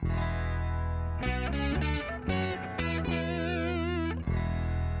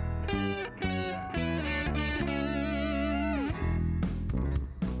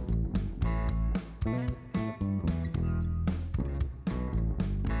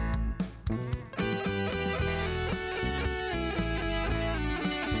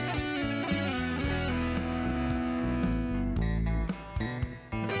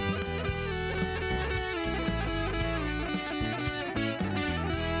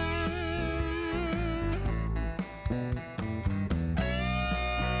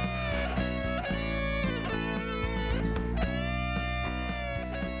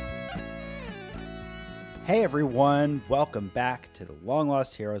Hey everyone, welcome back to the Long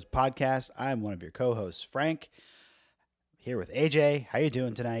Lost Heroes podcast. I'm one of your co-hosts, Frank, here with AJ. How you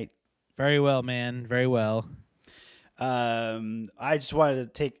doing tonight? Very well, man. Very well. I just wanted to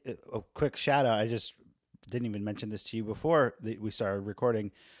take a quick shout out. I just didn't even mention this to you before we started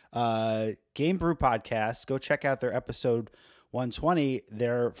recording. Game Brew Podcast. Go check out their episode 120,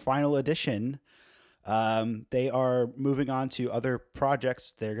 their final edition. They are moving on to other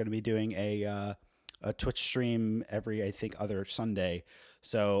projects. They're going to be doing a Twitch stream every, I think, other Sunday.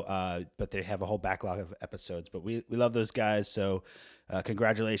 So, but they have a whole backlog of episodes. But we love those guys. So,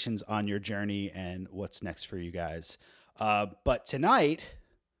 congratulations on your journey and what's next for you guys. But tonight,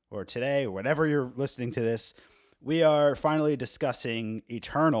 or today, or whenever you're listening to this, we are finally discussing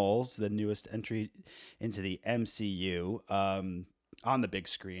Eternals, the newest entry into the MCU, on the big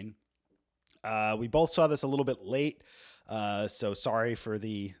screen. We both saw this a little bit late, so sorry for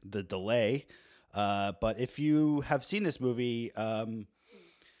the delay. But if you have seen this movie,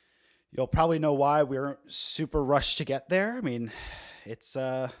 you'll probably know why we weren't super rushed to get there. I mean, it's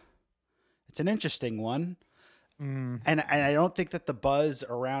an interesting one, and I don't think that the buzz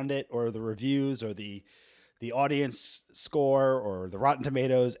around it, or the reviews, or the audience score, or the Rotten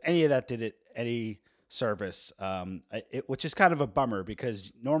Tomatoes, any of that did it any service. Which is kind of a bummer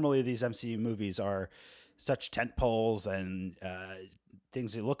because normally these MCU movies are such tent poles and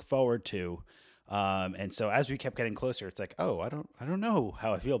things you look forward to. And so as we kept getting closer, it's like, oh, I don't know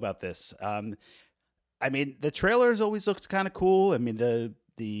how I feel about this. I mean, the trailers always looked kind of cool. I mean,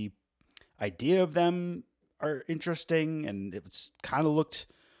 the idea of them are interesting, and it was kind of looked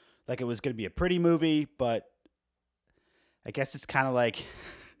like it was going to be a pretty movie, but I guess it's kind of like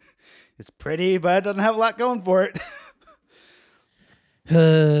it's pretty, but it doesn't have a lot going for it.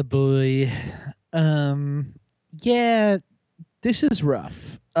 Oh boy. Yeah, this is rough.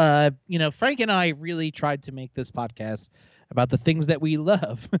 Frank and I really tried to make this podcast about the things that we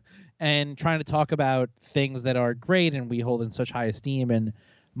love and trying to talk about things that are great and we hold in such high esteem, and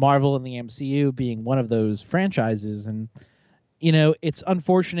Marvel and the MCU being one of those franchises. And it's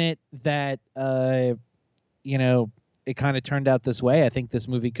unfortunate that it kind of turned out this way. I think this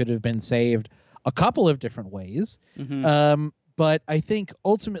movie could have been saved a couple of different ways. Mm-hmm. But I think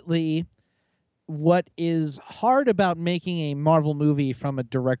ultimately what is hard about making a Marvel movie from a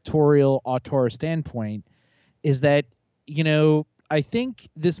directorial auteur standpoint is that, I think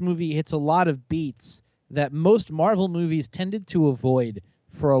this movie hits a lot of beats that most Marvel movies tended to avoid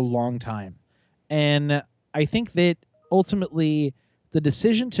for a long time. And I think that ultimately the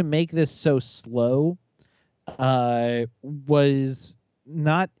decision to make this so slow was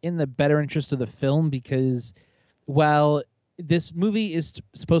not in the better interest of the film, because while this movie is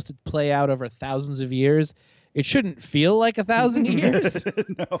supposed to play out over thousands of years, it shouldn't feel like 1,000 years.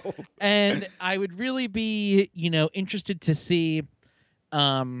 No. And I would really be, interested to see,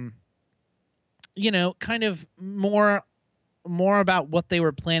 kind of more about what they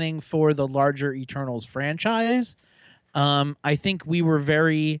were planning for the larger Eternals franchise. I think we were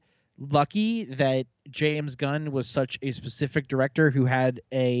very lucky that James Gunn was such a specific director who had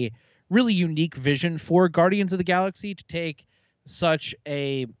a really unique vision for Guardians of the Galaxy to take such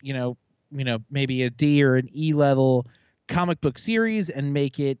a, maybe a D or an E level comic book series and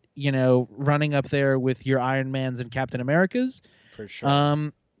make it, running up there with your Iron Mans and Captain Americas. For sure.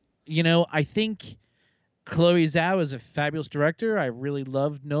 I think Chloe Zhao is a fabulous director. I really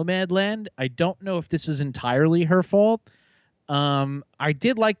loved Nomadland. I don't know if this is entirely her fault. I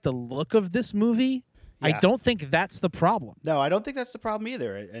did like the look of this movie. I Yeah. don't think that's the problem. No, I don't think that's the problem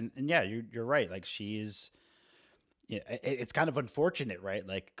either. And yeah, you're right. Like she's, it's kind of unfortunate, right?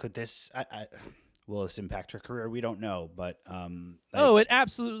 Like, could this, will this impact her career? We don't know, but Oh, like it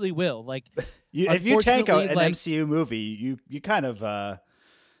absolutely will. Like, if you tank unfortunately, an like MCU movie, you kind of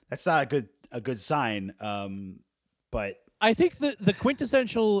that's not a good sign. But I think the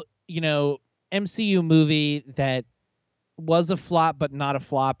quintessential, MCU movie that was a flop but not a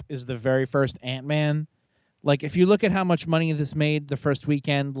flop is the very first Ant-Man. Like, if you look at how much money this made the first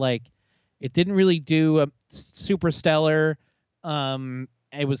weekend, like, it didn't really do a super stellar.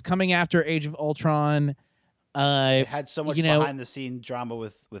 It was coming after Age of Ultron. it had so much You know, behind the scene drama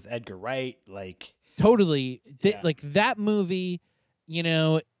with Edgar Wright. Like, totally. yeah, Like that movie,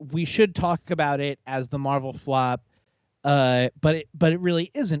 we should talk about it as the Marvel flop. But it really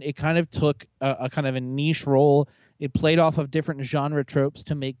isn't. It kind of took a kind of a niche role. It played off of different genre tropes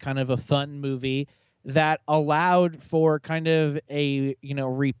to make kind of a fun movie that allowed for kind of a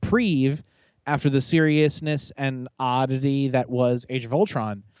reprieve after the seriousness and oddity that was Age of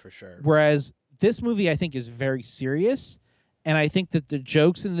Ultron. for sure. Whereas this movie, I think, is very serious, and I think that the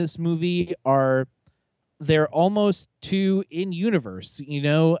jokes in this movie are they're almost too in universe.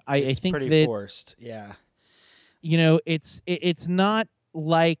 I It's think pretty that forced. Yeah. it's not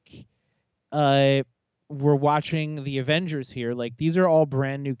like uh we're watching the Avengers here. Like, these are all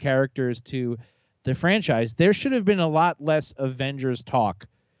brand new characters to the franchise. There should have been a lot less Avengers talk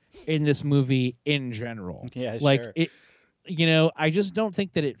in this movie in general. Yeah, Like, sure. I just don't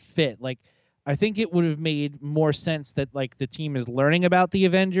think that it fit. Like, I think it would have made more sense that, like, the team is learning about the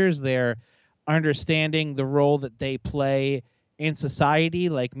Avengers, they're understanding the role that they play in society.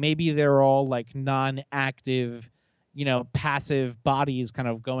 Like, maybe they're all like non-active, passive bodies kind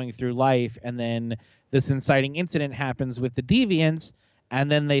of going through life, and then this inciting incident happens with the deviants, and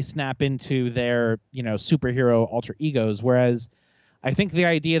then they snap into their, superhero alter egos. Whereas I think the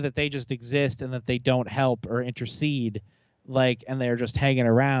idea that they just exist and that they don't help or intercede, like, and they're just hanging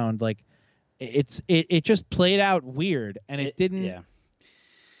around, like, it just played out weird, and it didn't. Yeah.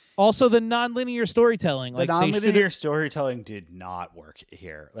 Also, the nonlinear storytelling, The like, they should nonlinear have. storytelling did not work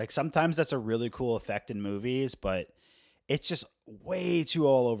here. Like, sometimes that's a really cool effect in movies, but it's just way too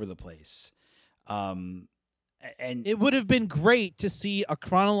all over the place. And It would have been great to see a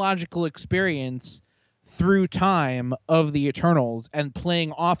chronological experience through time of the Eternals and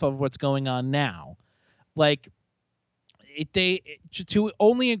playing off of what's going on now. Like, to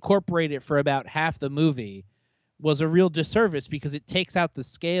only incorporate it for about half the movie was a real disservice, because it takes out the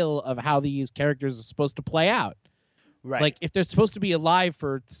scale of how these characters are supposed to play out. right. Like, if they're supposed to be alive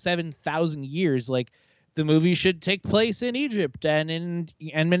for 7,000 years, like, the movie should take place in Egypt and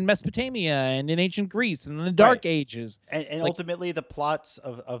in Mesopotamia and in ancient Greece and in the Dark Ages. And Like, ultimately the plots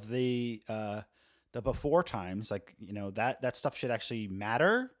of the before times, like, that stuff should actually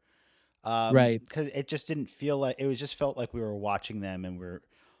matter. right. Because it just didn't feel like it was just felt like we were watching them and we're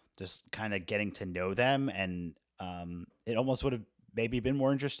just kind of getting to know them. And it almost would have maybe been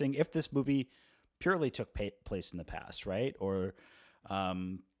more interesting if this movie purely took place in the past, right? Or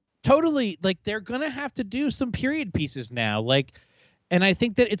Totally. Like, they're gonna have to do some period pieces now. Like, and I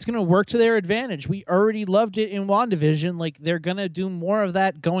think that it's gonna work to their advantage. We already loved it in WandaVision. Like, they're gonna do more of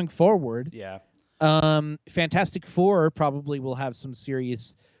that going forward. yeah, Fantastic Four probably will have some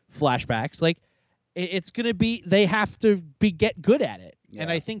serious flashbacks. Like, it's gonna be, they have to get good at it. And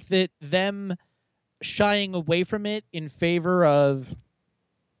Yeah. I think that them shying away from it in favor of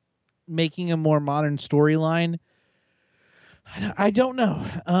making a more modern storyline, I don't know.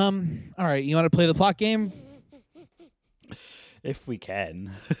 All right, you want to play the plot game? if we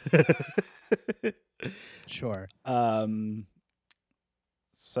can. Sure.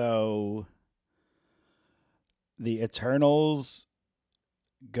 So the Eternals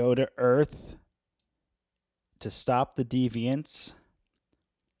go to Earth to stop the deviants.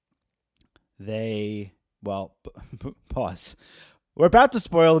 They, well, pause. We're about to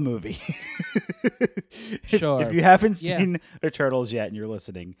spoil the movie. Sure. If you haven't Yeah. seen Eternals yet and you're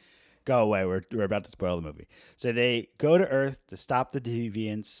listening, go away. We're about to spoil the movie. So they go to Earth to stop the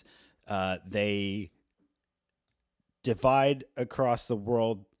deviants. They divide across the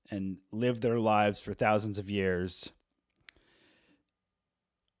world and live their lives for thousands of years.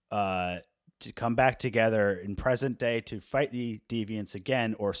 To come back together in present day to fight the deviants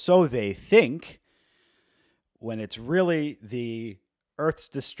again, or so they think, when it's really the Earth's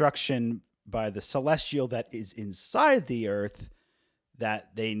destruction by the celestial that is inside the Earth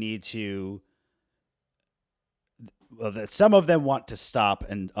that they need to, well, that some of them want to stop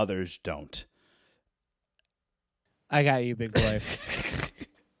and others don't. I got you, big boy.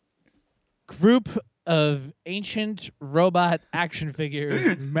 Group of ancient robot action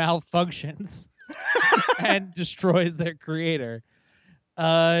figures malfunctions and destroys their creator.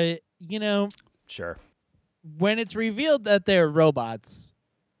 Sure. When it's revealed that they're robots,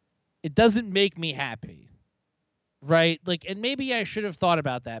 it doesn't make me happy. Right? Like, and maybe I should have thought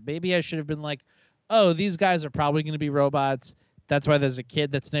about that. Maybe I should have been like, oh, these guys are probably going to be robots. That's why there's a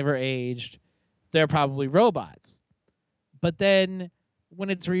kid that's never aged. They're probably robots. But then when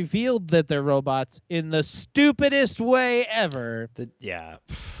it's revealed that they're robots in the stupidest way ever, Yeah.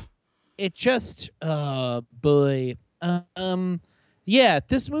 it just, boy. Yeah,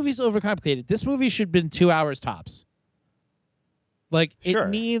 this movie's overcomplicated. This movie should have been 2 hours tops. Like, Sure. it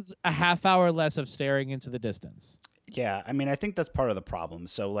needs a half hour less of staring into the distance. Yeah, I mean, I think that's part of the problem.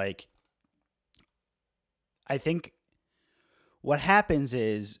 So, like, I think what happens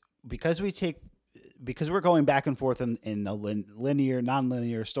is because we're going back and forth in the linear,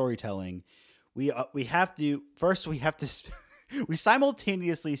 non-linear storytelling, we have to we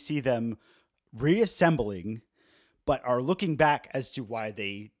simultaneously see them reassembling, but are looking back as to why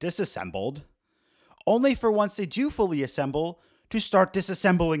they disassembled, only for once they do fully assemble to start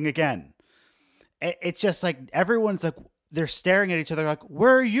disassembling again. it's just like everyone's like they're staring at each other like,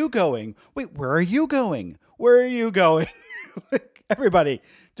 where are you going? Wait, where are you going? Where are you going? Everybody,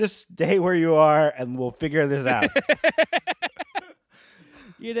 just stay where you are, and we'll figure this out.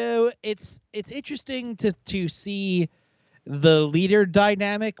 You know, it's interesting to see the leader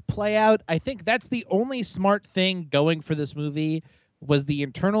dynamic play out. I think that's the only smart thing going for this movie was the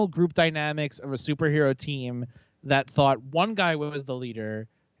internal group dynamics of a superhero team that thought one guy was the leader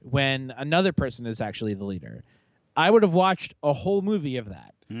when another person is actually the leader. I would have watched a whole movie of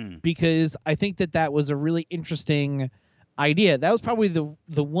that because I think that was a really interesting idea. That was probably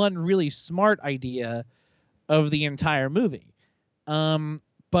the one really smart idea of the entire movie.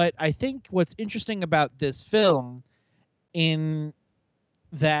 But I think what's interesting about this film in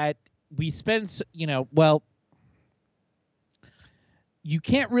that we spend, well, you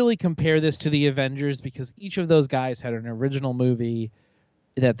can't really compare this to the Avengers because each of those guys had an original movie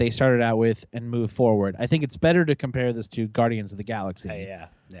that they started out with and moved forward. I think it's better to compare this to Guardians of the Galaxy. Yeah.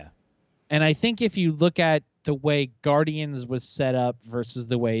 And I think if you look at the way Guardians was set up versus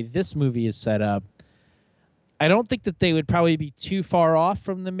the way this movie is set up, I don't think that they would probably be too far off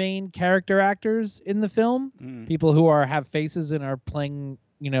from the main character actors in the film, people who have faces and are playing,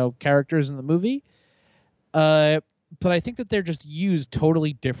 characters in the movie. But I think that they're just used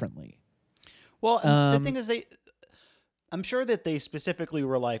totally differently. Well, the thing is, I'm sure that they specifically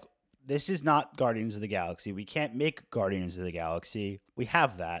were like, this is not Guardians of the Galaxy. We can't make Guardians of the Galaxy. We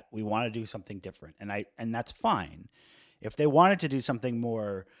have that. We want to do something different. And that's fine. If they wanted to do something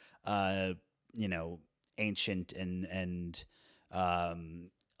more, ancient and a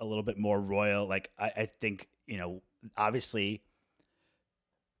little bit more royal, like I think, obviously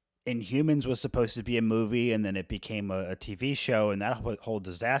Inhumans was supposed to be a movie and then it became a TV show and that whole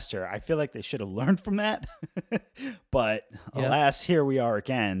disaster. I feel like they should have learned from that. But alas, here we are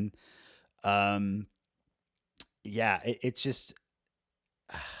again. It's just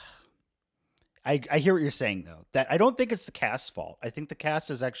I hear what you're saying though, that I don't think it's the cast's fault. I think the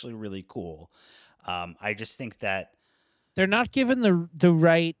cast is actually really cool. I just think that they're not given the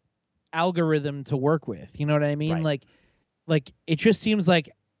right algorithm to work with. You know what I mean? Right. Like it just seems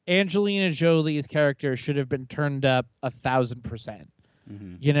like Angelina Jolie's character should have been turned up 1,000%.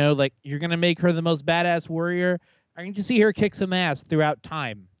 Like you're gonna make her the most badass warrior. I need to see her kick some ass throughout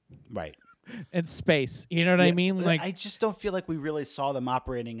time, right, and space. You know what I mean? Like I just don't feel like we really saw them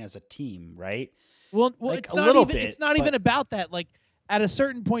operating as a team, right? Well, like it's not even. It's not even about that. Like at a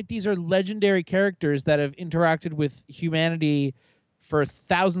certain point, these are legendary characters that have interacted with humanity for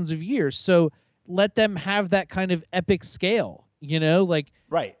thousands of years. So let them have that kind of epic scale. Like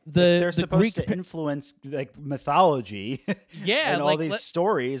right. They're supposed to influence like mythology, and all these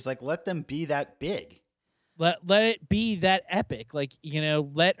stories. Like let them be that big. Let it be that epic. Like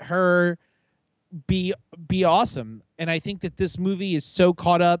let her be awesome. And I think that this movie is so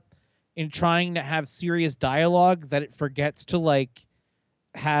caught up in trying to have serious dialogue that it forgets to like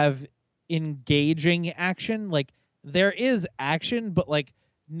have engaging action. Like there is action, but like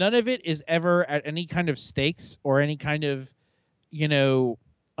none of it is ever at any kind of stakes or any kind of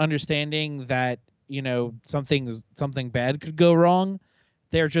understanding that something bad could go wrong.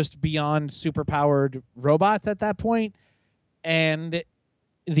 They're just beyond superpowered robots at that point. And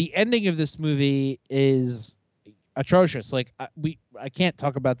the ending of this movie is atrocious. Like I can't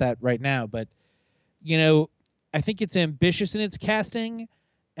talk about that right now, but I think it's ambitious in its casting,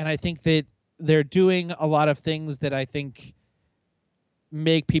 and I think that they're doing a lot of things that I think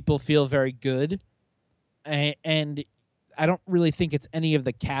make people feel very good. And I don't really think it's any of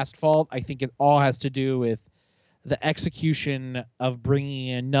the cast fault. I think it all has to do with the execution of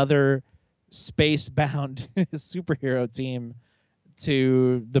bringing another space-bound superhero team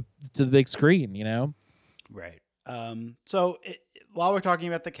to the big screen. Right. So while we're talking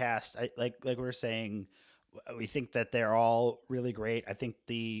about the cast, like we were saying, we think that they're all really great. I think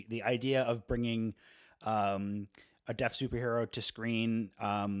the idea of bringing a deaf superhero to screen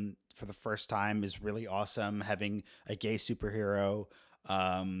for the first time is really awesome. Having a gay superhero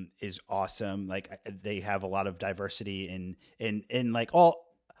is awesome. Like they have a lot of diversity in like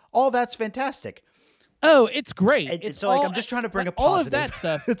all that's fantastic. Oh, it's great. It's so like I'm just trying to bring a positive. All of that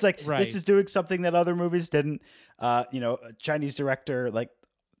stuff. It's like this is doing something that other movies didn't. A Chinese director, like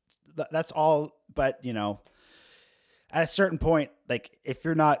that's all. But at a certain point, like if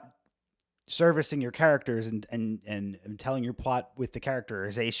you're not servicing your characters and telling your plot with the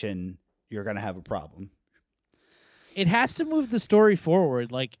characterization, you're gonna have a problem. It has to move the story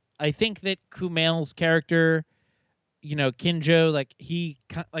forward. Like I think that Kumail's character, Kinjo, like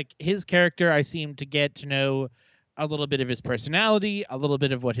his character, I seem to get to know a little bit of his personality, a little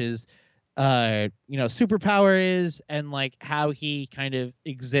bit of what his superpower is, and like how he kind of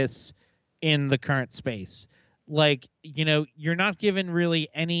exists in the current space. Like, you're not given really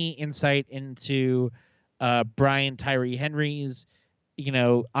any insight into Brian Tyree Henry's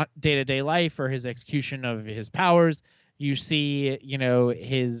day-to-day life or his execution of his powers. You see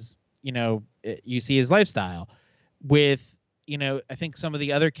his lifestyle with I think some of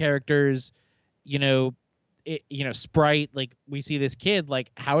the other characters, you know Sprite. Like, we see this kid,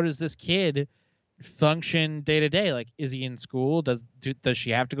 like, how does this kid function day to day? Like, is he in school? Does she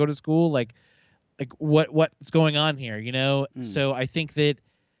have to go to school? Like what's going on here, Mm. So I think that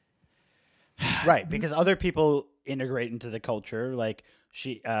Right, because other people integrate into the culture. Like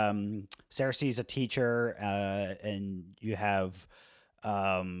Cersei's a teacher, and you have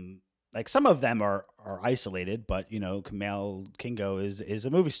like some of them are isolated, but Kamal Kingo is a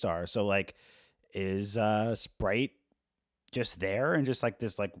movie star. So like, is Sprite just there and just like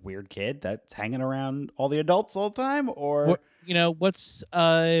this like weird kid that's hanging around all the adults all the time, or what's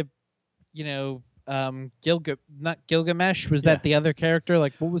not Gilgamesh, was yeah? that the other character?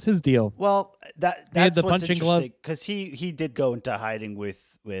 Like, what was his deal? Well, He had that's the what's punching glove. interesting because he did go into hiding with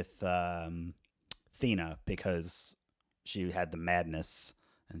Thena because she had the madness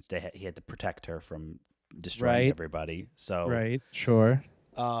and he had to protect her from destroying Right. everybody. So Right. Sure.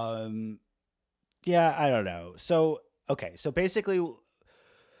 um, yeah, I don't know. So okay, so basically, the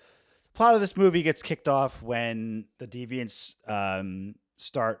plot of this movie gets kicked off when the deviants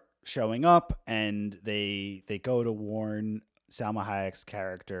start showing up, and they go to warn Salma Hayek's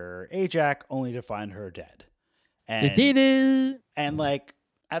character Ajak, only to find her dead. They And did it. like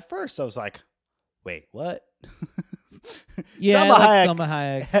at first, I was like, "Wait, what?" Yeah, I Salma like Selma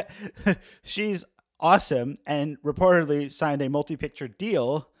Hayek. Hayek, she's awesome, and reportedly signed a multi-picture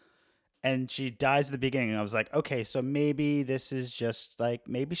deal, and she dies at the beginning. And I was like, okay, so maybe this is just like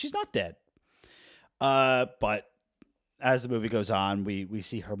maybe she's not dead. But as the movie goes on, we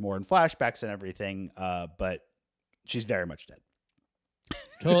see her more in flashbacks and everything. But she's very much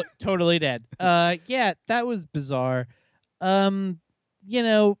dead. Totally dead. Yeah, that was bizarre. Um, you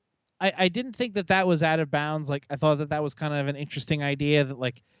know, I didn't think that was out of bounds. Like, I thought that was kind of an interesting idea, that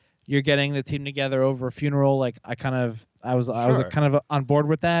like you're getting the team together over a funeral. Like, I was Sure, kind of on board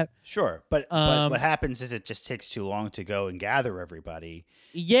with that. sure. But what Um, happens is it just takes too long to go and gather everybody.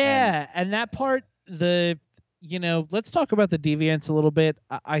 And yeah, and that part, let's talk about the deviants a little bit.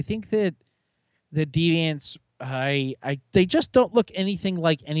 I think that the deviants, they just don't look anything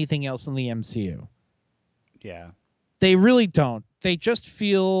like anything else in the MCU. yeah, They really don't. They just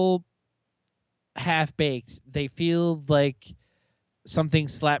feel half baked. They feel like something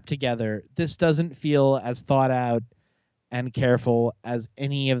slapped together. This doesn't feel as thought out and careful as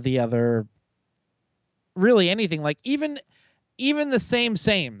any of the other, really anything. Like, even the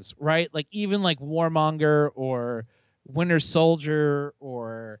sames, right? Like, even like Warmonger or Winter Soldier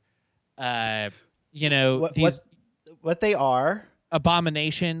or what these what they are.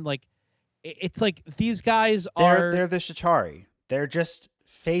 Abomination. Like, it's like these guys They're are. the Chitauri. They're just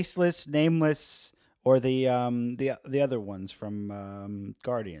faceless, nameless, or the other ones from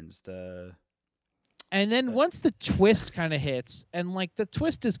Guardians. The And then once the twist kind of hits, and like the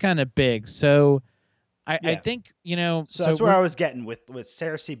twist is kind of big, so I yeah. think So so that's where we're. I was getting with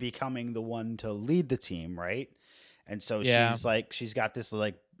Cersei becoming the one to lead the team, right? And so Yeah. she's got this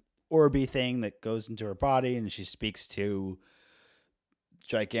like orby thing that goes into her body, and she speaks to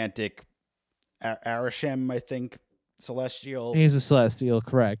gigantic Arishem, I think, celestial. He's a celestial,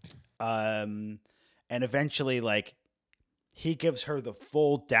 correct? Um, and eventually, like, he gives her the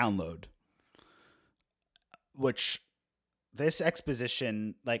full download, which this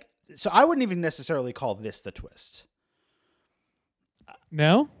exposition, like, so I wouldn't even necessarily call this the twist.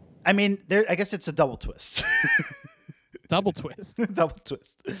 No, I mean, there. I guess it's a double twist. double twist. Double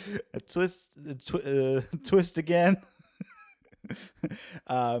twist. Twist again.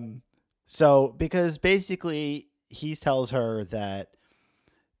 um, so because basically he tells her that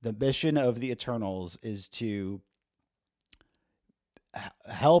the mission of the Eternals is to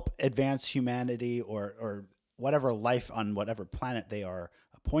help advance humanity or whatever life on whatever planet they are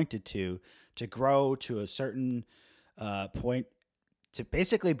appointed to grow to a certain point, to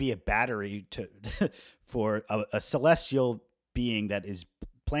basically be a battery to for a celestial being that is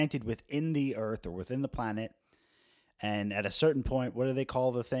planted within the earth or within the planet. And at a certain point, what do they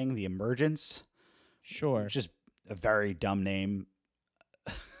call the thing? The emergence, Sure. which is a very dumb name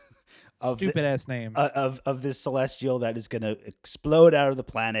of Stupid ass name. of this celestial that is going to explode out of the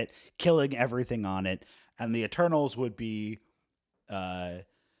planet, killing everything on it. And the Eternals would be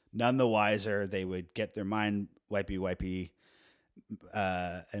none the wiser. They would get their mind wipey,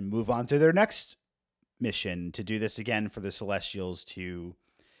 and move on to their next mission to do this again for the Celestials to,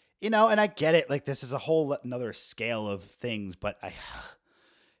 and I get it. Like, this is a whole another scale of things, but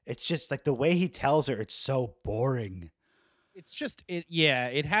it's just like the way he tells her, it's so boring. It's just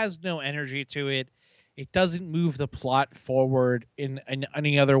it has no energy to it. It doesn't move the plot forward in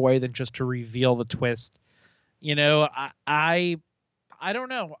any other way than just to reveal the twist. I don't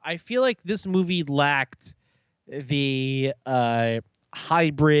know. I feel like this movie lacked the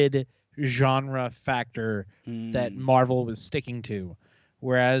hybrid genre factor that Marvel was sticking to,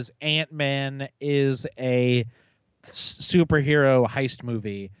 whereas Ant-Man is a superhero heist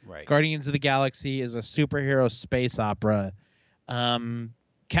movie. Right. Guardians of the Galaxy is a superhero space opera.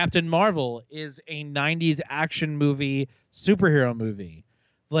 Captain Marvel is a 90s action movie, superhero movie.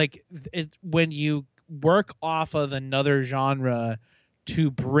 Like, when you work off of another genre to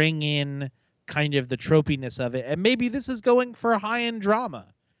bring in kind of the tropiness of it, and maybe this is going for high-end drama.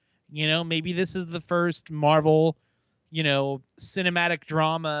 Maybe this is the first Marvel, cinematic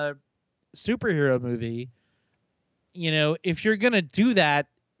drama superhero movie. If you're going to do that,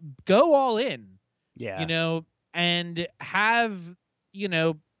 go all in. Yeah. And have,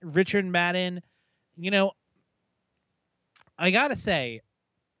 Richard Madden, I gotta say,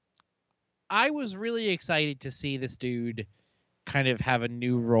 I was really excited to see this dude kind of have a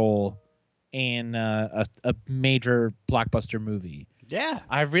new role in a major blockbuster movie. Yeah.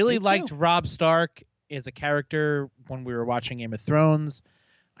 I really liked Robb Stark as a character when we were watching Game of Thrones.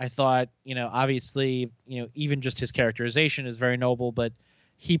 I thought, obviously, even just his characterization is very noble, but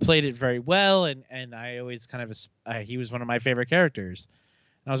he played it very well, and I always kind of he was one of my favorite characters.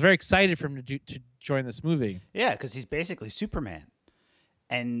 And I was very excited for him to join this movie. Yeah, because he's basically Superman.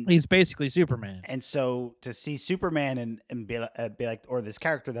 And he's basically Superman. And so to see Superman and be like, or this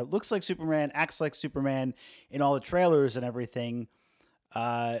character that looks like Superman, acts like Superman in all the trailers and everything,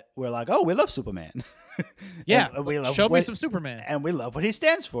 we're like, oh, we love Superman. Yeah, and we love show me some Superman. And we love what he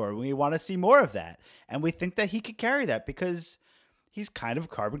stands for. We want to see more of that. And we think that he could carry that because he's kind of a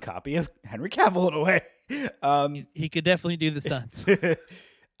carbon copy of Henry Cavill in a way. He could definitely do the stunts.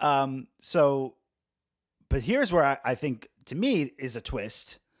 But here's where I think, to me, is a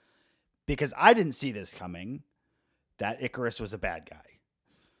twist, because I didn't see this coming, that Ikaris was a bad guy.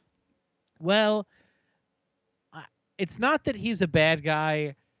 Well, it's not that he's a bad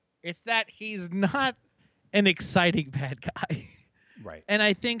guy. It's that he's not an exciting bad guy. Right. And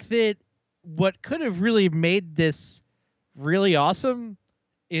I think that what could have really made this really awesome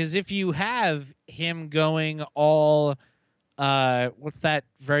is if you have him going all, what's that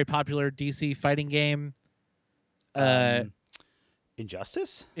very popular DC fighting game?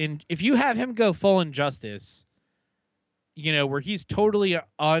 Injustice? If you have him go full Injustice, where he's totally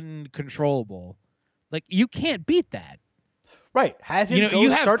uncontrollable, like, you can't beat that. Right. Have him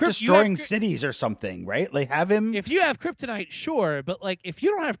start destroying cities or something, right? Like, have him. If you have kryptonite, sure, but like, if you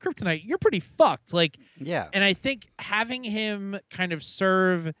don't have kryptonite, you're pretty fucked. Like, yeah. And I think having him kind of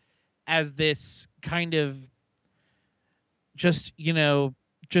serve as this kind of just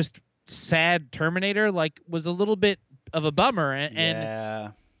sad Terminator, like, was a little bit of a bummer,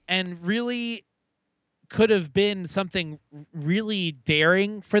 and really could have been something really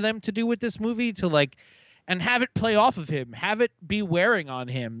daring for them to do with this movie, to like, and have it play off of him, have it be wearing on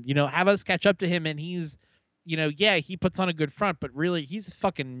him, have us catch up to him, and he's, he puts on a good front, but really he's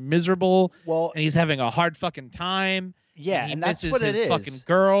fucking miserable. Well, and he's having a hard fucking time. Yeah, and that's what it is. Fucking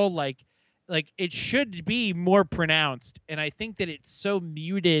girl, like it should be more pronounced, and I think that it's so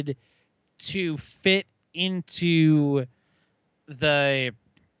muted to fit into the,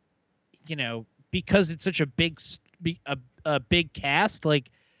 because it's such a big cast, like,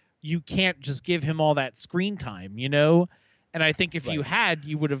 you can't just give him all that screen time, and I think if you had,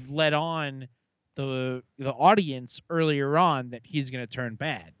 you would have let on the audience earlier on that he's going to turn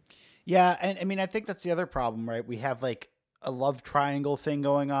bad. Yeah, and I mean, I think that's the other problem, right? We have like a love triangle thing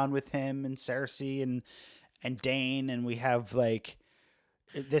going on with him and Cersei and Dane, and we have like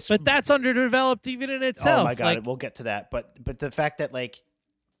this, but that's underdeveloped even in itself. Oh my god, we'll get to that. But the fact that like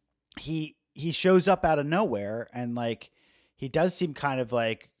he shows up out of nowhere, and like he does seem kind of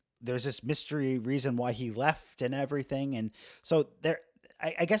like there's this mystery reason why he left and everything, and so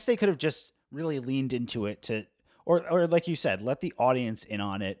I guess they could have just really leaned into it or like you said, let the audience in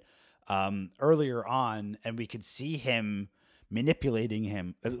on it earlier on, and we could see him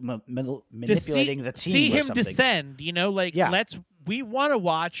manipulating the team. See him something. descend, we want to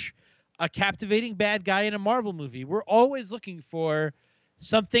watch a captivating bad guy in a Marvel movie. We're always looking for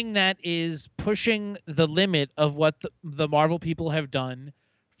something that is pushing the limit of what the Marvel people have done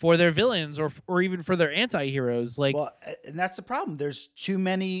for their villains or even for their anti-heroes. Like, well, and that's the problem. There's too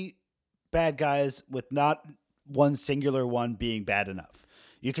many bad guys with not one singular one being bad enough.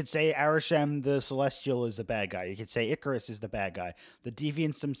 You could say Arishem the Celestial is the bad guy. You could say Icarus is the bad guy. The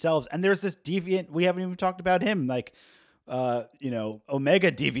deviants themselves, and there's this deviant we haven't even talked about him, like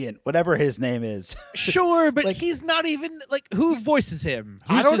Omega Deviant, whatever his name is. sure, but Like, he's not even like, who voices him?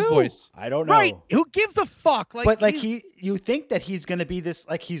 I Who's don't his know. voice? I don't know. Right? Who gives a fuck? Like, But like he's- you think that he's gonna be this,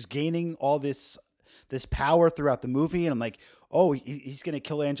 like he's gaining all this power throughout the movie, and I'm like, oh, he's gonna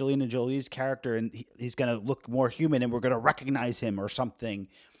kill Angelina Jolie's character, and he's gonna look more human, and we're gonna recognize him or something,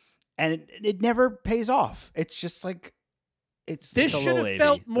 and it never pays off. It's just like this it's a should little have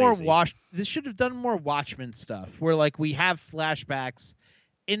felt more lazy. This should have done more Watchmen stuff, where like we have flashbacks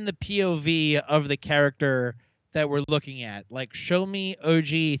in the POV of the character that we're looking at. Like, show me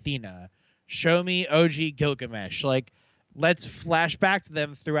OG Athena, show me OG Gilgamesh. Like, let's flash back to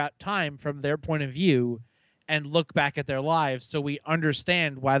them throughout time from their point of view and look back at their lives so we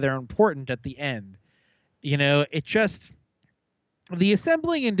understand why they're important at the end. You know, it just, the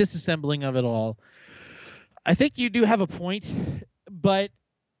assembling and disassembling of it all. I think you do have a point, but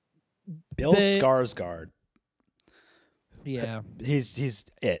Bill Skarsgård. yeah, He's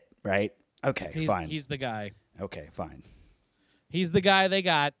it, right? Okay, fine. He's the guy. Okay, fine. He's the guy they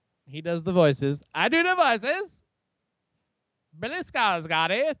got. He does the voices. I do the voices. Billy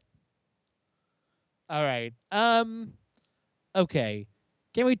Skarsgård. All right. Okay.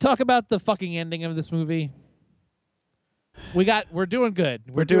 Can we talk about the fucking ending of this movie? We're doing good.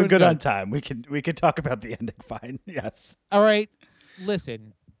 We're doing good on time. We can talk about the ending. Fine. Yes. All right.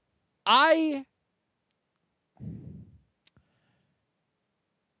 Listen, I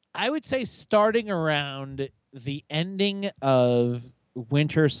would say starting around the ending of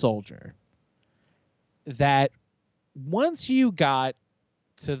Winter Soldier, that once you got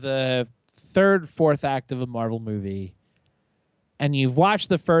to the third, fourth act of a Marvel movie, and you've watched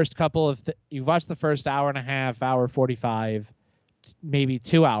the first you've watched the first hour and a half, hour 45, maybe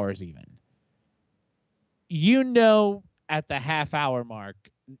 2 hours even. You know, at the half hour mark,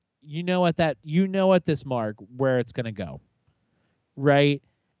 at this mark where it's going to go, right?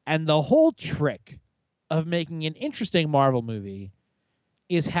 And the whole trick of making an interesting Marvel movie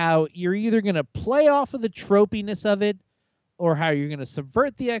is how you're either going to play off of the tropiness of it, or how you're going to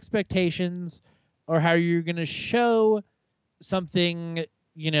subvert the expectations, or how you're going to show something,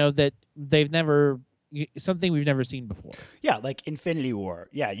 that something we've never seen before. Yeah, like Infinity War.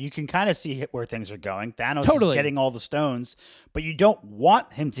 Yeah, you can kind of see where things are going. Thanos Totally. is getting all the stones, but you don't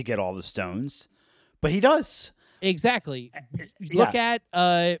want him to get all the stones, but he does. Exactly. Yeah.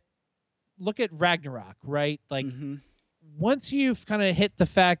 Look at Ragnarok, right? Like, Mm-hmm. once you've kind of hit the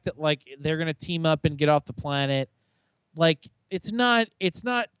fact that like they're going to team up and get off the planet, like it's not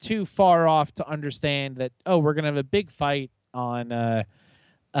too far off to understand that, oh, we're going to have a big fight on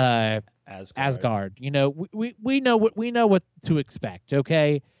Asgard. We know what to expect,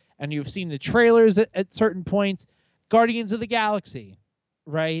 okay? And you've seen the trailers at certain points. Guardians of the Galaxy,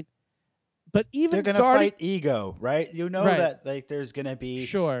 right? But even they're gonna fight ego, right? You know, right. that like there's gonna be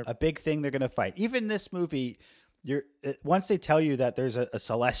sure a big thing they're gonna fight. Even this movie, once they tell you that there's a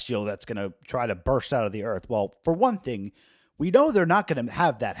celestial that's gonna try to burst out of the earth. Well, for one thing, we know they're not gonna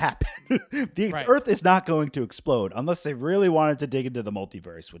have that happen. The right. earth is not going to explode unless they really wanted to dig into the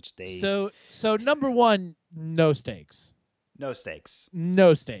multiverse, which they. So number one, no stakes. No stakes.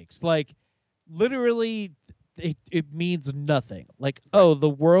 No stakes. Like, literally, it means nothing. Like, oh, the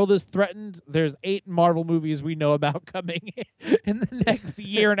world is threatened. There's 8 Marvel movies we know about coming in the next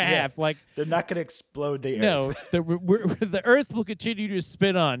year and a half. Like, they're not going to explode the earth. No, the earth will continue to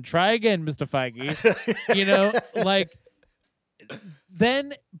spin on. Try again, Mr. Feige.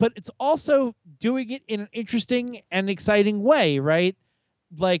 But it's also doing it in an interesting and exciting way, right?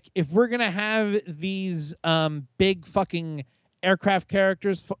 Like, if we're gonna have these big fucking aircraft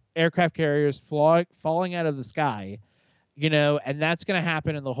carriers falling out of the sky, and that's gonna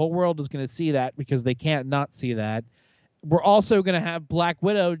happen, and the whole world is gonna see that because they can't not see that. We're also gonna have Black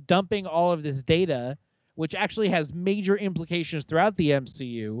Widow dumping all of this data, which actually has major implications throughout the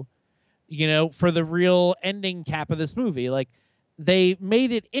MCU, for the real ending cap of this movie. Like, they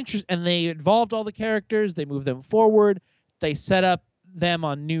made it interesting, and they involved all the characters. They moved them forward. They set up them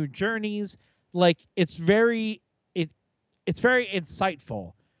on new journeys. Like, it's very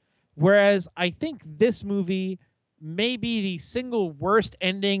insightful. Whereas I think this movie may be the single worst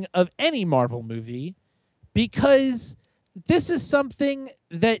ending of any Marvel movie, because this is something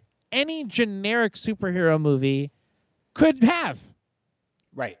that any generic superhero movie could have.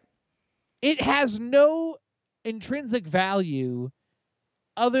 Right. It has no intrinsic value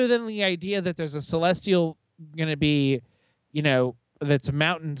other than the idea that there's a celestial going to be, that's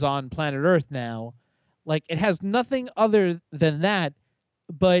mountains on planet Earth now, like it has nothing other than that.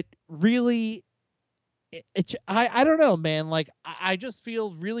 But really, I don't know, man. Like I just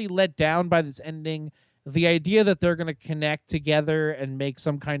feel really let down by this ending. The idea that they're going to connect together and make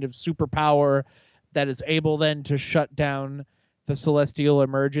some kind of superpower that is able then to shut down the celestial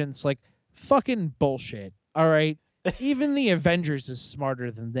emergence, like fucking bullshit. All right. Even the Avengers is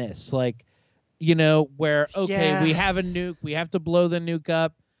smarter than this. Like, where, okay, we have a nuke. We have to blow the nuke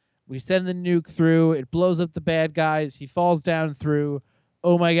up. We send the nuke through. It blows up the bad guys. He falls down through.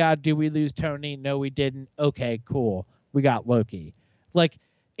 Oh my God, did we lose Tony? No, we didn't. Okay, cool. We got Loki. Like,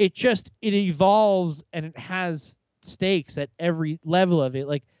 it evolves and it has stakes at every level of it.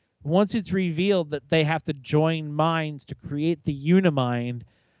 Like, once it's revealed that they have to join minds to create the Unimind,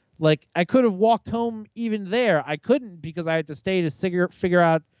 like, I could have walked home even there. I couldn't because I had to stay to figure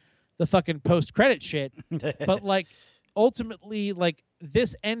out the fucking post-credit shit. But, like, ultimately, like,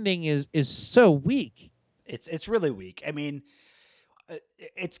 this ending is so weak. It's really weak. I mean,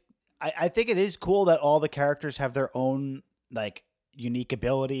 I think it is cool that all the characters have their own, like, unique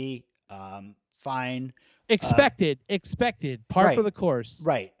ability. Fine. Expected, par right, for the course.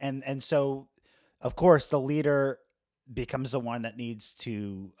 Right. And so, of course, the leader becomes the one that needs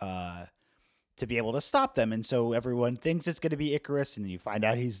to be able to stop them. And so everyone thinks it's going to be Icarus, and you find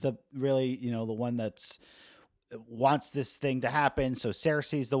out he's the really, the one that's wants this thing to happen. So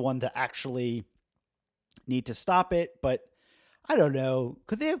Cersei's the one to actually need to stop it. But I don't know.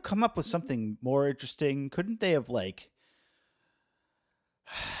 Could they have come up with something more interesting? Couldn't they have, like,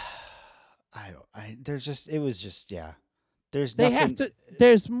 it was just, yeah. There's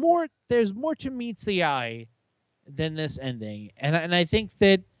more to meets the eye than this ending. And I think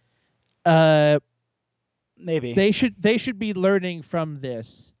that maybe they should be learning from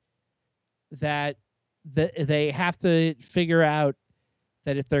this that they have to figure out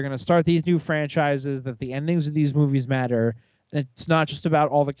that if they're going to start these new franchises, that the endings of these movies matter. And it's not just about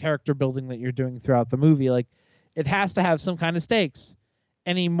all the character building that you're doing throughout the movie. Like, it has to have some kind of stakes.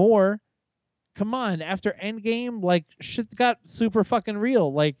 Anymore, come on, after Endgame, like, shit got super fucking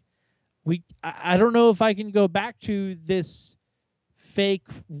real. Like, I don't know if I can go back to this fake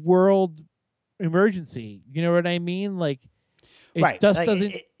world emergency. You know what I mean? Like, it right. just like,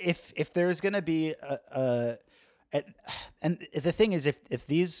 doesn't. If there's gonna be and the thing is, if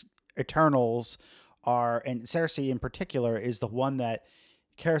these Eternals are, and Cersei in particular is the one that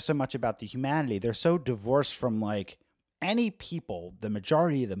cares so much about the humanity, they're so divorced from, like, any people. The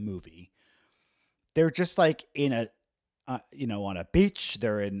majority of the movie, they're just, like, in a on a beach.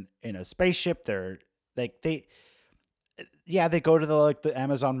 They're in a spaceship. They're like they go to the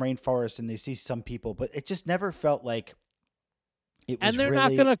Amazon rainforest and they see some people, but it just never felt like it was. And they're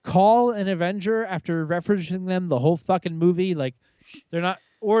really... not gonna call an Avenger after referencing them the whole fucking movie. Like, they're not,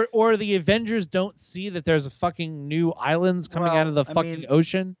 or the Avengers don't see that there's a fucking new islands coming out of the fucking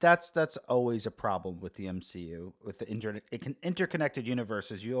ocean. That's always a problem with the MCU, with the interconnected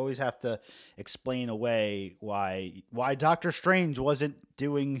universes. You always have to explain away why Doctor Strange wasn't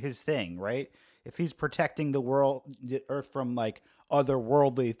doing his thing, right? If he's protecting the Earth from, like,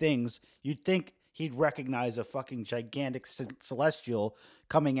 otherworldly things, you'd think he'd recognize a fucking gigantic celestial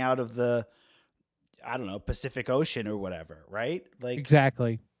coming out of the, I don't know, Pacific Ocean or whatever, right? Like,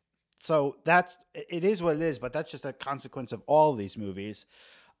 exactly. So it is what it is, but that's just a consequence of all of these movies.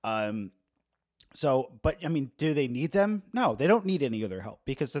 So, but I mean, do they need them? No, they don't need any other help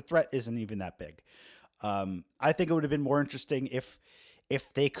because the threat isn't even that big. I think it would have been more interesting if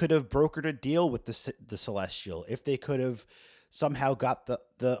they could have brokered a deal with the Celestial, if they could have somehow got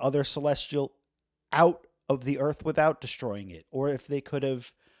the other Celestial out of the Earth without destroying it, or if they could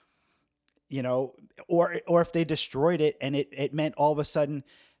have, or if they destroyed it and it meant all of a sudden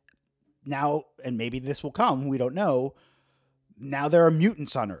now, and maybe this will come, we don't know, now there are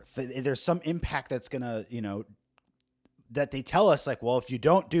mutants on Earth. There's some impact that's gonna, that they tell us, like, well, if you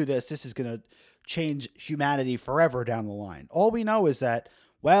don't do this, this is gonna change humanity forever down the line. All we know is that,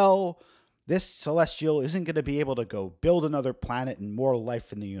 well, this Celestial isn't going to be able to go build another planet and more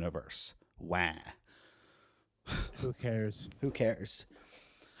life in the universe. Wah. Who cares? Who cares?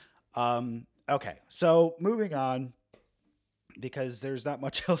 Okay, so moving on, because there's not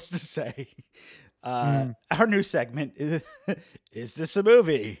much else to say. Our new segment is this a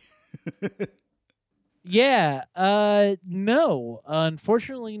movie? Yeah. No,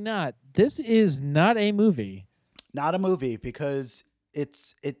 unfortunately not. This is not a movie. Not a movie, because it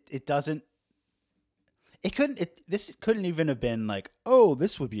couldn't even have been like, oh,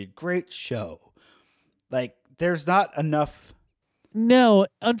 this would be a great show. Like, there's not enough No,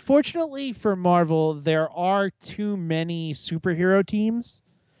 unfortunately for Marvel, there are too many superhero teams.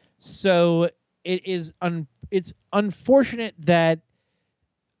 So it's unfortunate that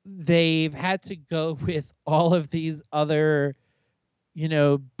they've had to go with all of these other,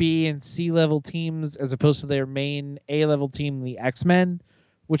 B and C level teams as opposed to their main A level team, the X-Men,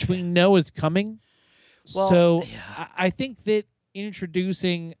 which Yeah. we know is coming. Well, So yeah. I think that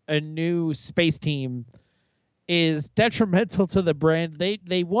introducing a new space team is detrimental to the brand.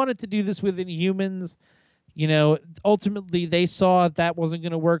 They wanted to do this with Inhumans. Ultimately they saw that wasn't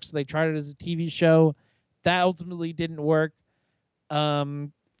going to work, so they tried it as a TV show. That ultimately didn't work. I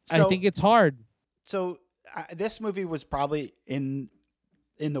So think it's hard. so this movie was probably in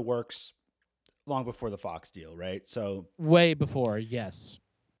the works long before the Fox deal, right? So Way before, yes.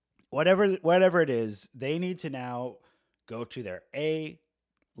 whatever it is, they need to now go to their A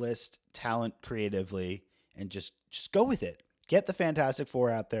list talent creatively and just go with it. Get the Fantastic Four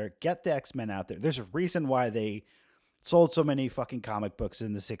out there, get the X-Men out there. There's a reason why they sold so many fucking comic books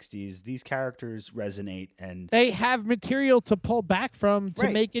in the 60s. These characters resonate and They have material to pull back from to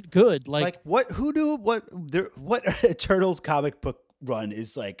right. make it good. Like what Turtles comic book run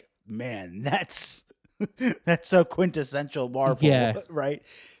is like, man, that's so quintessential Marvel, Yeah. right?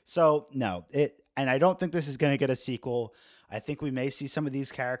 So no, and I don't think this is going to get a sequel. I think we may see some of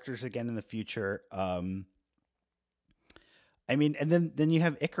these characters again in the future. I mean, and then you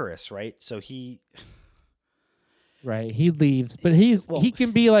have Icarus, right? So Right. He leaves, but well, he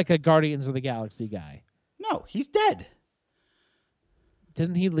can be like a Guardians of the Galaxy guy. no, he's dead.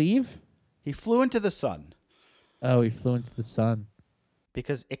 Didn't he leave? He flew into the sun Oh, he flew into the sun.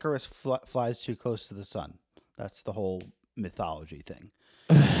 because Icarus flies too close to the sun. That's the whole mythology thing.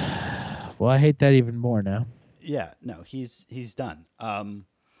 Well, I hate that even more now. Yeah, no, he's done. All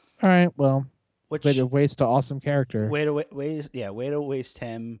right, well, way Which to waste an awesome character. way to waste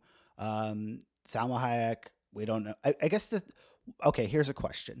him. Salma Hayek, we don't know. I guess okay. Here's a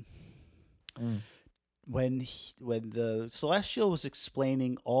question. Mm. When the Celestial was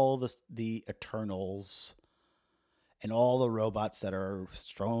explaining all the Eternals and all the robots that are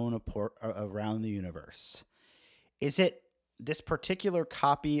strewn around the universe, is it this particular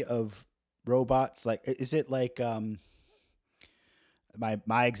copy of robots? Like, is it like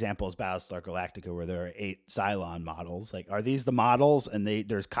my example is Battlestar Galactica, where there are 8 Cylon models. Like, are these the models, and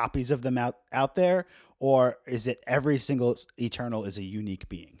there's copies of them out there, or is it every single Eternal is a unique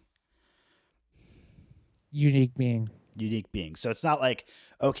being? Unique being. Unique being. So it's not like,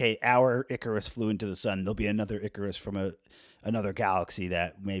 okay, our Icarus flew into the sun. There'll be another Icarus from another galaxy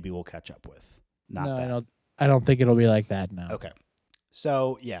that maybe we'll catch up with. Not No, that. I don't think it'll be like that now. Okay.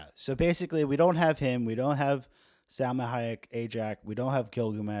 So yeah. So basically, we don't have him. We don't have Salma Hayek, Ajak. We don't have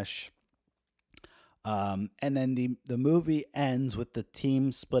Gilgamesh. And then the movie ends with the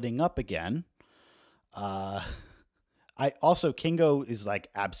team splitting up again. I also Kingo is like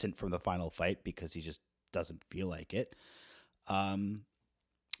absent from the final fight because he just doesn't feel like it.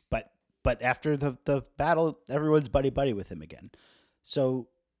 But after the battle, everyone's buddy with him again. So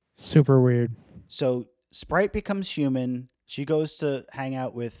Super weird. so Sprite becomes human. She goes to hang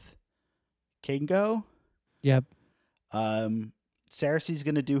out with Kingo. Yep. Cersei's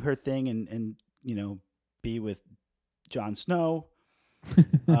gonna do her thing and be with Jon Snow.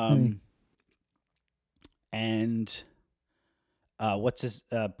 And what's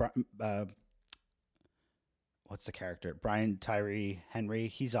the character? Brian Tyree Henry.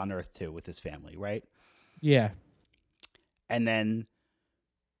 He's on Earth too with his family, right? Yeah. And then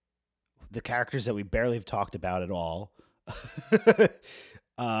the characters that we barely have talked about at all.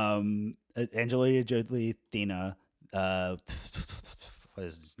 Angelina Jolie, Athena, what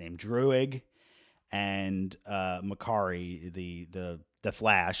is his name? Druig, and Makari, the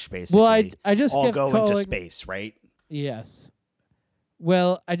Flash, basically. Well, I just all kept go calling, into space, right? Yes.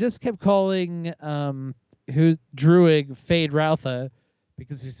 Well, I just kept calling who's Druig Fade Routha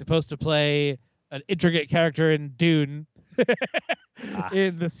because he's supposed to play an intricate character in Dune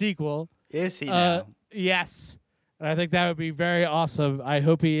in the sequel. Is he now? Yes. And I think that would be very awesome. I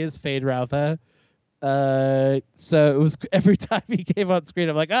hope he is Fade Routha. So it was every time he came on screen,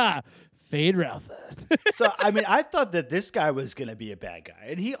 I'm like, Fade Routha. So, I mean, I thought that this guy was going to be a bad guy,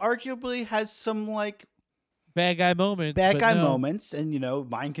 and he arguably has some like bad guy moments. moments, and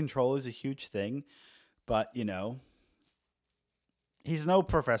mind control is a huge thing, but he's no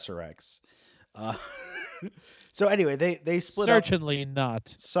Professor X. So anyway, they split up. Certainly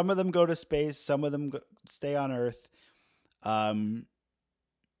not. Some of them go to space. Some of them stay on Earth. And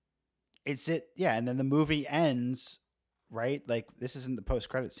then the movie ends, right? Like, this isn't the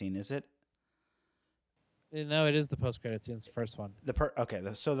post-credit scene, is it? No, it is the post credit scene. It's the first one.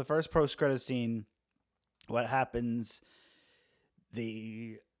 So the first post credit scene, what happens?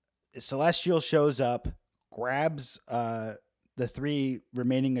 The Celestial shows up, grabs the three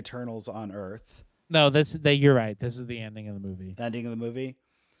remaining Eternals on Earth. No, you're right. This is the ending of the movie. Ending of the movie.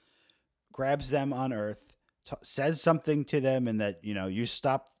 Grabs them on Earth, says something to them, and that you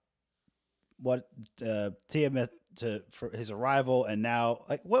stopped what Tiamat for his arrival, and now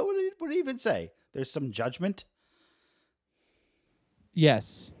what would he even say? There's some judgment.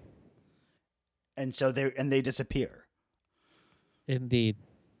 Yes, And so they disappear. indeed.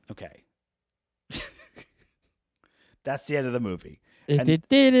 Okay. That's the end of the movie. And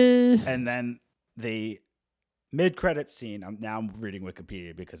then the mid-credit scene, I'm reading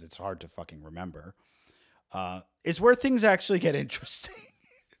Wikipedia because it's hard to fucking remember, is where things actually get interesting.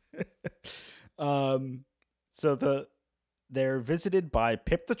 So they're visited by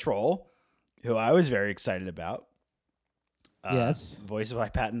Pip the Troll, who I was very excited about. Yes. Voiced by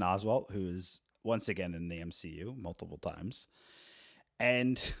Patton Oswalt, who is once again in the MCU multiple times.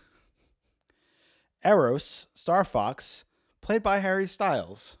 And Eros, Star Fox, played by Harry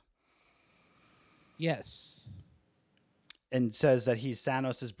Styles. Yes. And says that he's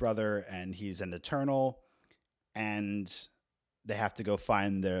Thanos' brother and he's an Eternal, and they have to go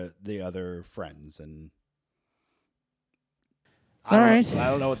find the other friends. And I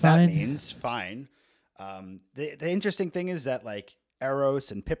don't know what that means. Fine. The interesting thing is that Eros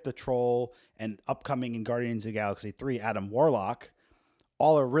and Pip the Troll and upcoming in Guardians of the Galaxy 3, Adam Warlock,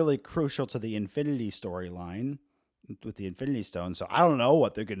 all are really crucial to the Infinity storyline with the Infinity Stone. So I don't know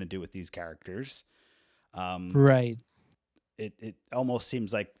what they're going to do with these characters. Right. It almost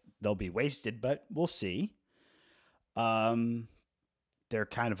seems like they'll be wasted, but we'll see. They're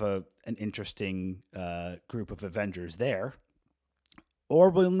kind of an interesting group of Avengers there. Or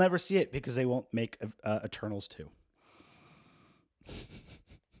we'll never see it because they won't make Eternals 2.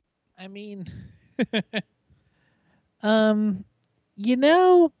 I mean,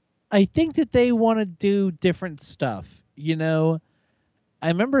 I think that they want to do different stuff. I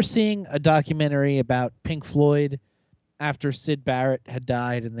remember seeing a documentary about Pink Floyd after Syd Barrett had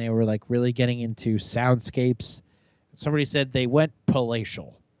died, and they were really getting into soundscapes. Somebody said they went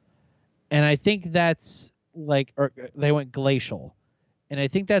palatial, and I think that's or they went glacial, and I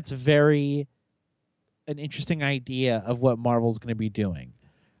think that's very an interesting idea of what Marvel's going to be doing.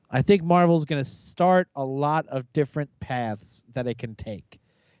 I think Marvel's going to start a lot of different paths that it can take.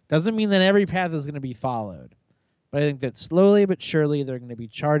 Doesn't mean that every path is going to be followed, but I think that slowly but surely they're going to be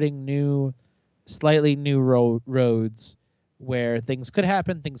charting slightly new roads where things could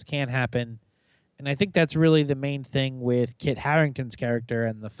happen, things can happen. And I think that's really the main thing with Kit Harington's character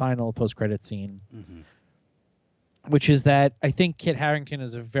and the final post-credit scene, which is that I think Kit Harington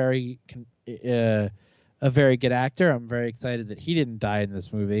is a very good actor. I'm very excited that he didn't die in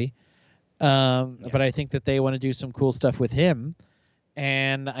this movie. But I think that they want to do some cool stuff with him.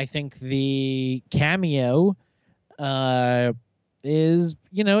 And I think the cameo is,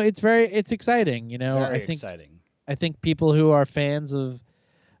 it's exciting. Very exciting. I think people who are fans of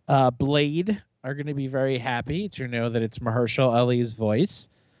Blade are going to be very happy to know that it's Mahershala Ali's voice,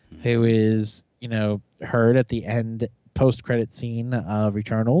 who is, heard at the end post-credit scene of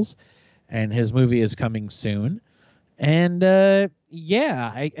Eternals, and his movie is coming soon. And I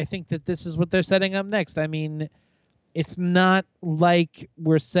think that this is what they're setting up next. I mean, it's not like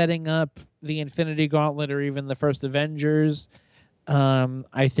we're setting up the Infinity Gauntlet or even the first Avengers.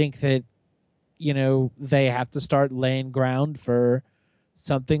 I think that, they have to start laying ground for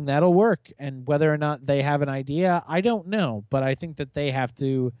something that'll work. And whether or not they have an idea, I don't know. But I think that they have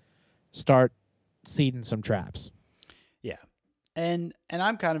to start seeding some traps. Yeah. And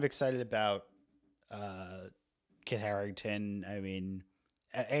I'm kind of excited about Kit Harington. I mean,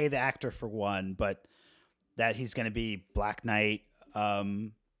 the actor for one, but that he's going to be Black Knight,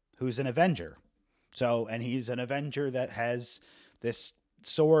 who's an Avenger. So, and he's an Avenger that has this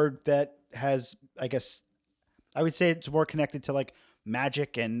sword that has, I guess, I would say it's more connected to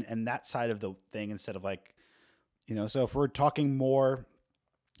magic and that side of the thing instead of so if we're talking more,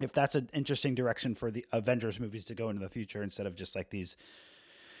 if that's an interesting direction for the Avengers movies to go into the future instead of just these,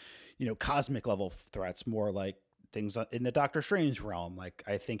 cosmic level threats, more like things in the Doctor Strange realm.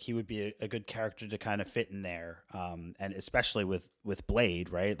 I think he would be a good character to kind of fit in there. And especially with Blade,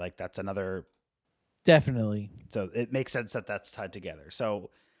 right? That's another. Definitely. So it makes sense that that's tied together.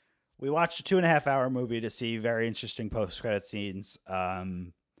 So we watched a 2.5-hour movie to see very interesting post-credit scenes. I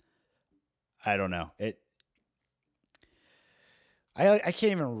don't know. I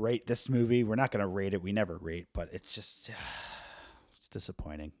can't even rate this movie. We're not going to rate it. We never rate, but it's just, it's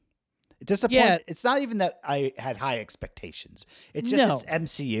disappointing. Disappointed. Yeah. It's not even that I had high expectations. It's just No. it's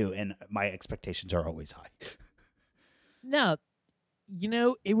MCU, and my expectations are always high. No,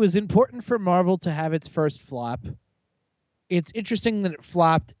 it was important for Marvel to have its first flop. It's interesting that it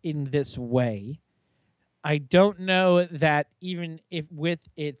flopped in this way. I don't know that even if with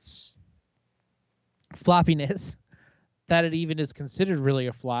its floppiness, that it even is considered really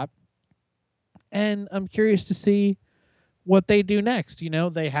a flop. And I'm curious to see what they do next.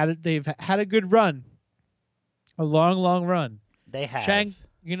 They've had a good run, a long run. They have.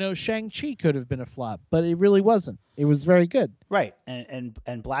 Shang-Chi could have been a flop, but it really wasn't. It was very good. Right. And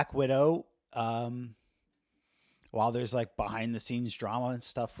Black Widow, while there's like behind the scenes drama and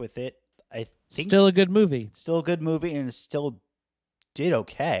stuff with it, I think Still a good movie. Still a good movie, and it still did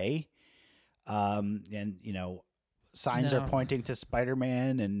okay. And signs are pointing to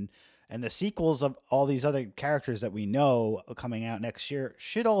Spider-Man and the sequels of all these other characters that we know coming out next year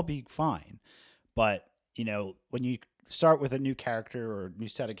should all be fine. But, when you start with a new character or a new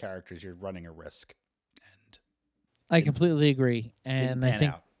set of characters, you're running a risk. And I completely agree. And I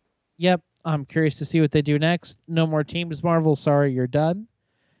think, out. Yep, I'm curious to see what they do next. No more teams, Marvel. Sorry, you're done.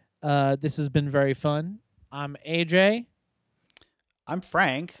 This has been very fun. I'm AJ. I'm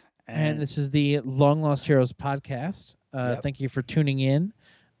Frank. And this is the Long Lost Heroes podcast. Yep. Thank you for tuning in.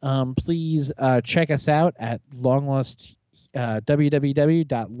 Please check us out at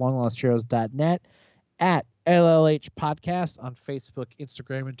www.longlostheroes.net, at LLH Podcast on Facebook,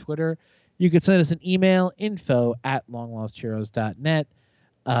 Instagram, and Twitter. You can send us an email, info@longlostheroes.net.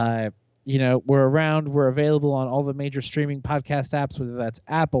 We're around. We're available on all the major streaming podcast apps, whether that's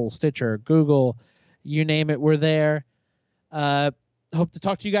Apple, Stitcher, Google, you name it, we're there. Hope to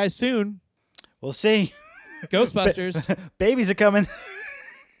talk to you guys soon. We'll see. Ghostbusters. Babies are coming.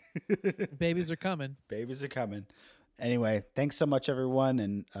 Babies are coming. Babies are coming. Anyway, thanks so much, everyone.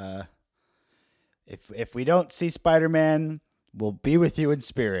 And if we don't see Spider-Man, we'll be with you in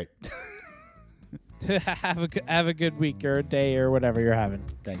spirit. Have a good week or a day or whatever you're having.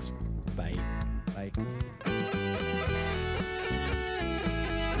 Thanks. Bye. Bye.